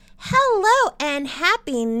and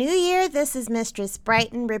Happy New Year. This is Mistress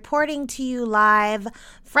Brighton reporting to you live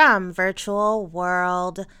from Virtual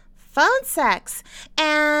World Phone Sex.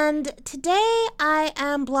 And today I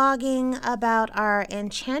am blogging about our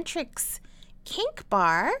Enchantrix kink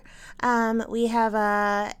bar. We have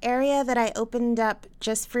a area that I opened up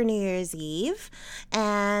just for New Year's Eve,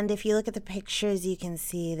 and if you look at the pictures you can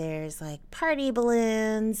see there's like party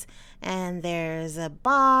balloons and there's a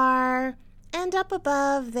bar, and up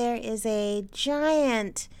above there is a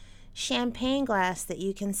giant champagne glass that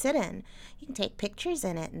you can sit in. You can take pictures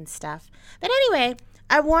in it and stuff. But anyway,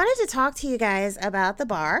 I wanted to talk to you guys about the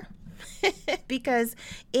bar because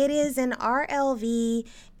it is an RLV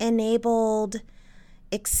enabled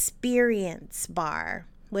experience bar,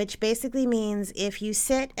 which basically means if you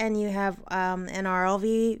sit and you have an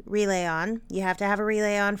RLV relay on, you have to have a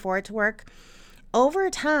relay on for it to work. Over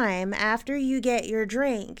time, after you get your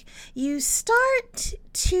drink, you start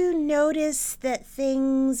to notice that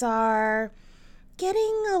things are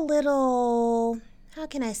getting a little, how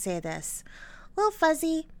can I say this? A little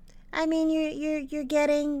fuzzy. I mean, you're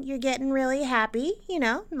getting really happy, you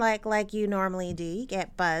know, like you normally do. You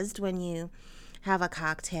get buzzed when you have a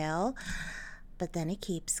cocktail, but then it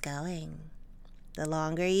keeps going. The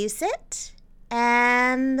longer you sit,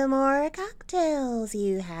 and the more cocktails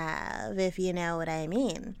you have, if you know what I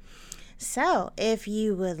mean. So, if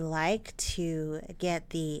you would like to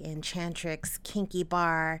get the Enchantrix Kinky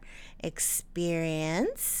Bar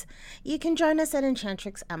experience, you can join us at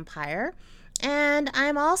Enchantrix Empire. And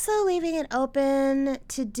I'm also leaving it open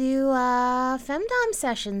to do femdom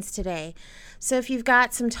sessions today. So if you've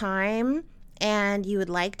got some time and you would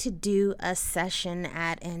like to do a session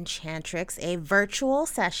at Enchantrix, a virtual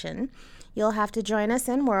session, you'll have to join us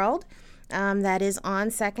in World. That is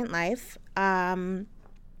on Second Life.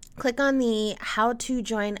 Click on the How to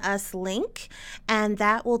Join Us link, and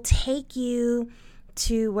that will take you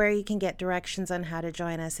to where you can get directions on how to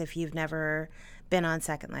join us if you've never been on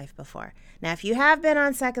Second Life before. Now, if you have been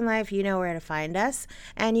on Second Life, you know where to find us.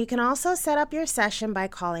 And you can also set up your session by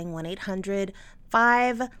calling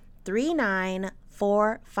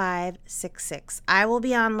 1-800-539-4566. I will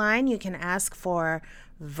be online. You can ask for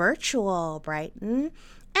Virtual Brighton.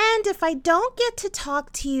 And if I don't get to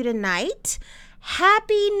talk to you tonight,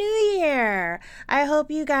 Happy New Year! I hope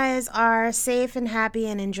you guys are safe and happy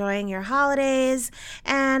and enjoying your holidays,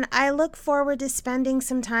 and I look forward to spending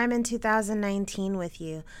some time in 2019 with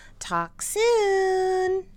you. Talk soon!